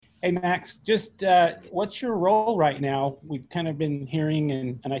Hey, Max, just what's your role right now? We've kind of been hearing,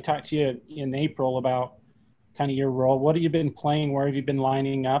 and I talked to you in April about kind of your role. What have you been playing? Where have you been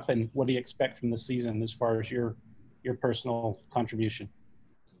lining up? And what do you expect from the season as far as your personal contribution?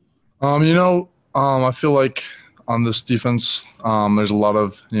 I feel like on this defense, there's a lot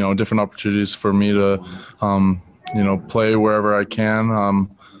of different opportunities for me to, play wherever I can.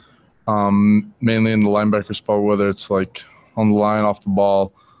 Mainly in the linebacker spot, whether it's like on the line, off the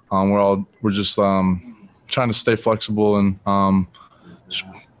ball. We're just trying to stay flexible and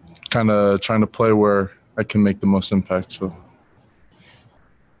kind of trying to play where I can make the most impact. So.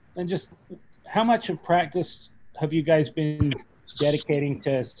 And just how much of practice have you guys been dedicating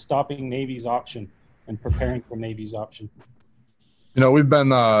to stopping Navy's option and preparing for Navy's option? We've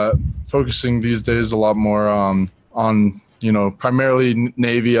been focusing these days a lot more on primarily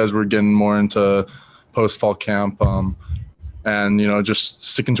Navy as we're getting more into post-fall camp, and just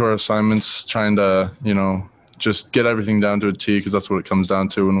sticking to our assignments, trying to just get everything down to a T, because that's what it comes down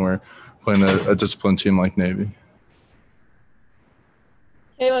to when we're playing a disciplined team like Navy.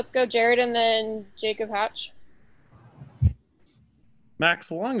 Okay, let's go Jared and then Jacob Hatch.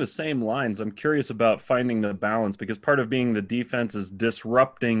 Max, along the same lines, I'm curious about finding the balance, because part of being the defense is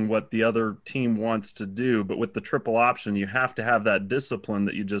disrupting what the other team wants to do. But with the triple option, you have to have that discipline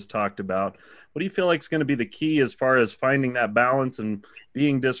that you just talked about. What do you feel like is going to be the key as far as finding that balance and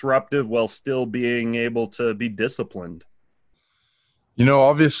being disruptive while still being able to be disciplined?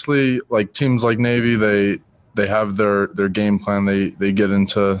 Obviously, like teams like Navy, they have their game plan. They get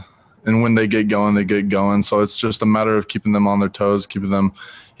into. And when they get going, they get going. So it's just a matter of keeping them on their toes, keeping them,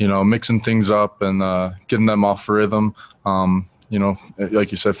 mixing things up and getting them off rhythm.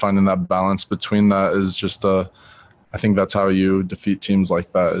 Like you said, finding that balance between that is just I think that's how you defeat teams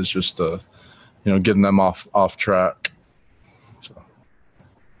like that, is just getting them off track. So.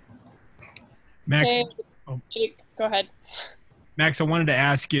 Max, Okay, Jake, go ahead. Max, I wanted to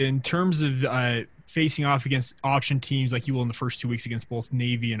ask you, in terms of facing off against option teams like you will in the first 2 weeks against both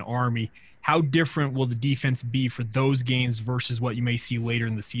Navy and Army, how different will the defense be for those games versus what you may see later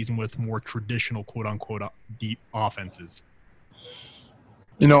in the season with more traditional quote-unquote deep offenses?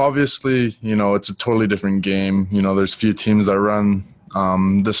 Obviously, it's a totally different game. There's few teams that run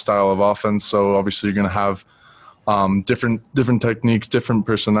this style of offense, so obviously you're going to have different techniques, different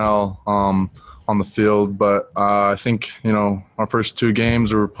personnel on the field. But I think, our first two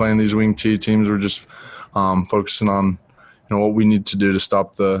games we were playing these wing T teams. We're just focusing on, what we need to do to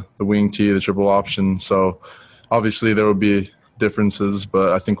stop the wing T, the triple option. So obviously there will be differences,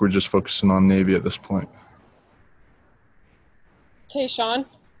 but I think we're just focusing on Navy at this point. Okay, Sean.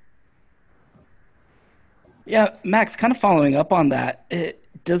 Yeah, Max, kind of following up on that,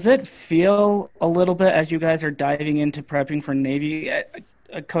 does it feel a little bit as you guys are diving into prepping for Navy?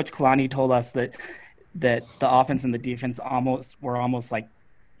 Coach Kalani told us that the offense and the defense were almost like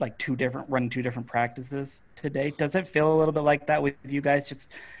running two different practices today. Does it feel a little bit like that with you guys,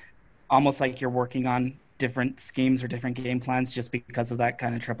 just almost like you're working on different schemes or different game plans just because of that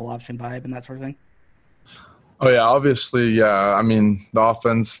kind of triple option vibe and that sort of thing? Oh yeah, obviously, yeah. I mean, the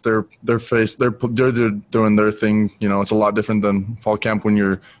offense, they're doing their thing. It's a lot different than fall camp when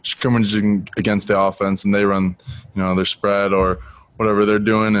you're scrimmaging against the offense and they run, their spread or whatever they're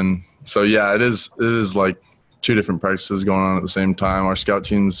doing. And so yeah, it is like two different practices going on at the same time. Our scout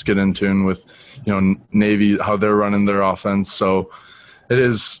teams get in tune with, Navy, how they're running their offense. So it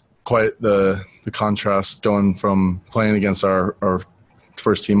is quite the contrast going from playing against our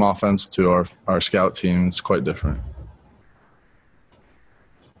first team offense to our scout team. It's quite different.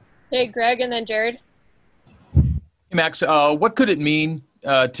 Hey, Greg, and then Jared. Hey, Max, what could it mean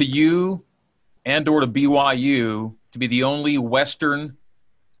to you and or to BYU to be the only Western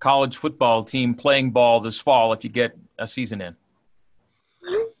college football team playing ball this fall if you get a season in?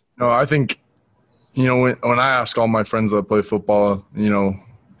 No, I think, when I ask all my friends that play football,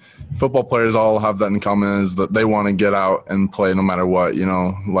 football players all have that in common, is that they want to get out and play no matter what,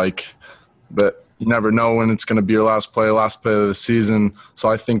 like that. You never know when it's going to be your last play of the season. So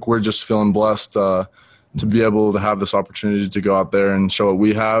I think we're just feeling blessed to be able to have this opportunity to go out there and show what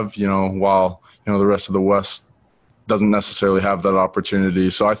we have, while, the rest of the West doesn't necessarily have that opportunity.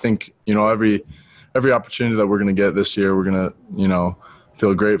 So I think, every opportunity that we're going to get this year, we're going to,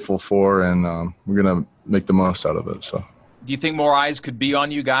 feel grateful for, and we're going to make the most out of it. So. Do you think more eyes could be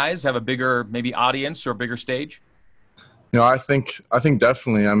on you guys, have a bigger maybe audience or a bigger stage? I think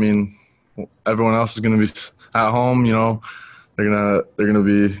definitely. I mean, everyone else is going to be at home, they're going to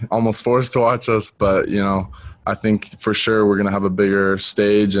be almost forced to watch us, but I think for sure we're going to have a bigger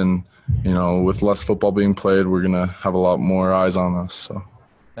stage, and with less football being played, we're going to have a lot more eyes on us. So.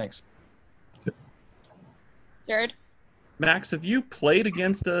 Thanks. Jared? Max, have you played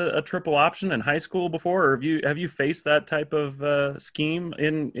against a triple option in high school before, or have you faced that type of scheme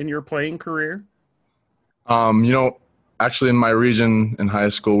in your playing career? Actually in my region in high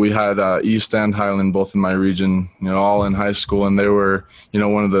school, we had East and Highland both in my region, all in high school, and they were,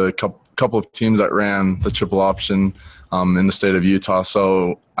 one of the couple of teams that ran the triple option in the state of Utah.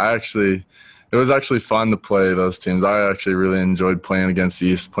 So it was actually fun to play those teams. I actually really enjoyed playing against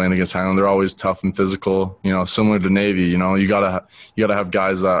East, playing against Highland. They're always tough and physical, similar to Navy. You gotta have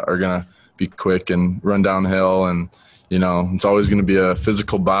guys that are gonna be quick and run downhill, and it's always going to be a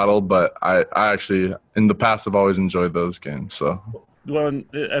physical battle, but I actually, in the past, have always enjoyed those games. So, well,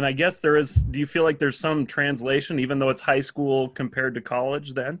 and I guess do you feel like there's some translation, even though it's high school compared to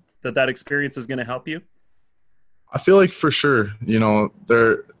college, then, that experience is going to help you? I feel like for sure,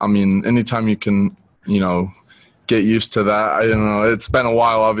 anytime you can, get used to that. I don't know. It's been a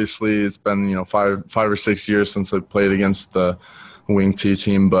while, obviously. It's been, 5 or 6 years since I played against the Wing T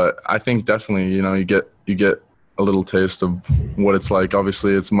team, but I think definitely, you get a little taste of what it's like.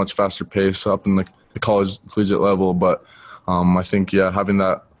 Obviously, it's a much faster pace up in the college collegiate level, but I think, having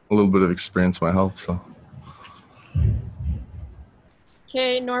that a little bit of experience might help. So.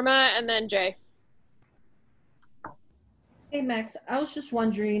 Okay, Norma, and then Jay. Hey, Max, I was just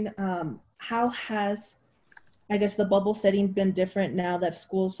wondering, how has, I guess, the bubble setting been different now that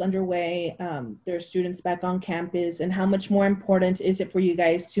school's underway, there are students back on campus, and how much more important is it for you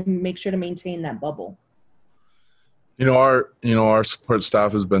guys to make sure to maintain that bubble? Our support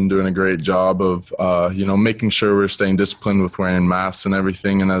staff has been doing a great job of, making sure we're staying disciplined with wearing masks and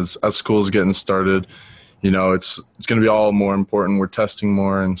everything. And as school's getting started, it's going to be all more important. We're testing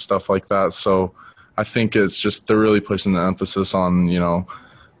more and stuff like that. So I think it's just they're really placing the emphasis on,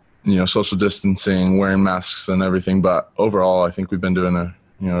 social distancing, wearing masks and everything. But overall, I think we've been doing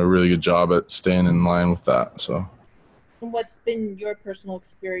a really good job at staying in line with that. So. What's been your personal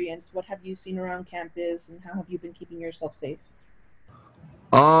experience? What have you seen around campus, and how have you been keeping yourself safe?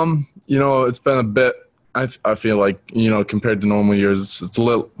 It's been a bit, I feel like, compared to normal years, it's a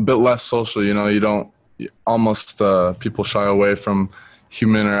little bit less social. You don't almost, people shy away from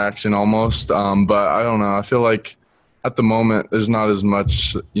human interaction almost. But I don't know. I feel like at the moment there's not as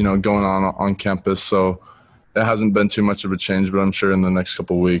much, going on campus. So it hasn't been too much of a change, but I'm sure in the next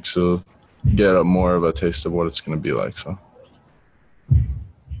couple of weeks it'll get more of a taste of what it's going to be like. So.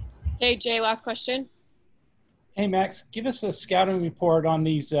 Okay, Jay, last question. Hey, Max, give us a scouting report on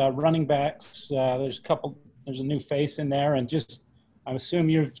these running backs. There's a new face in there, and I assume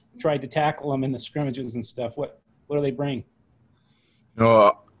you've tried to tackle them in the scrimmages and stuff. What do they bring?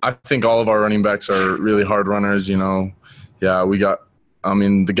 I think all of our running backs are really hard runners. We got,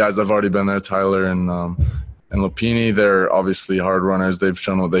 the guys that have already been there, Tyler and Lapini, they're obviously hard runners. They've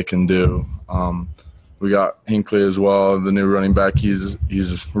shown what they can do. We got Hinckley as well, the new running back. He's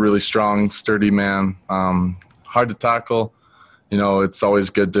really strong, sturdy man, hard to tackle. It's always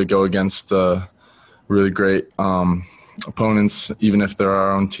good to go against really great opponents, even if they're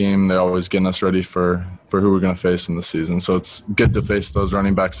our own team. They're always getting us ready for who we're going to face in the season. So it's good to face those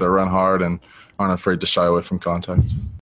running backs that run hard and aren't afraid to shy away from contact.